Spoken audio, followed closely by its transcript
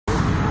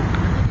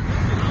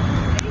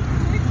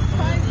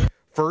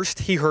First,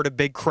 he heard a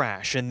big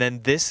crash, and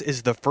then this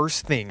is the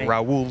first thing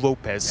Raul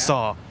Lopez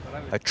saw,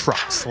 a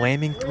truck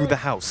slamming through the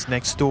house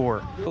next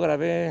door.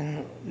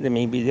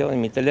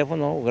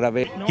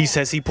 He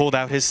says he pulled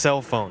out his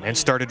cell phone and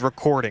started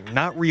recording,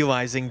 not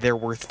realizing there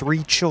were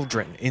 3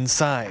 children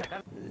inside.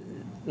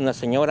 The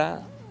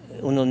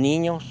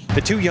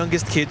 2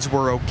 youngest kids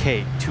were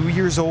okay, 2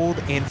 years old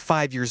and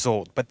 5 years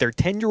old, but their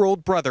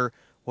 10-year-old brother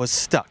was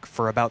stuck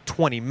for about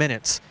 20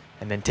 minutes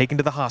and then taken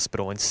to the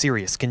hospital in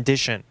serious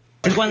condition.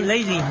 It's one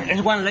lady.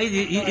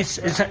 It's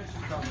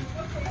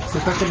Se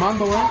está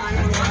quemando,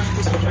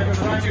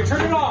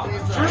 Turn it off!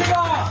 Turn it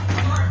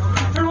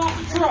off! Turn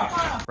off the truck!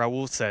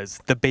 Raul says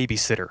the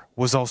babysitter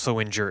was also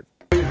injured.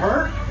 You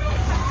hurt?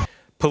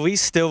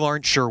 Police still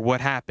aren't sure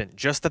what happened,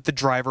 just that the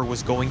driver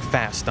was going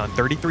fast on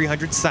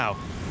 3300 South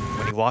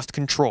when he lost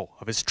control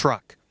of his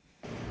truck.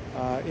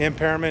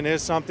 Impairment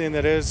is something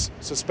that is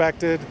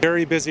suspected.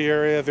 Very busy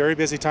area, very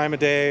busy time of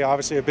day,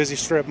 obviously a busy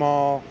strip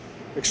mall,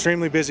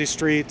 extremely busy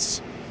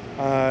streets.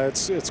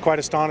 It's quite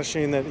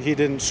astonishing that he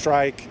didn't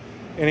strike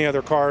any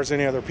other cars,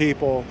 any other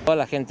people.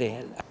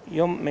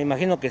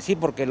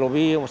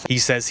 He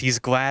says he's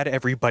glad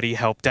everybody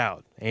helped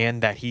out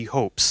and that he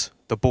hopes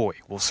the boy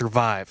will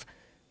survive.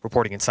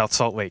 Reporting in South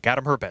Salt Lake,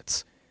 Adam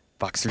Herbets,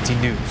 Fox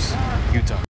 13 News, Utah.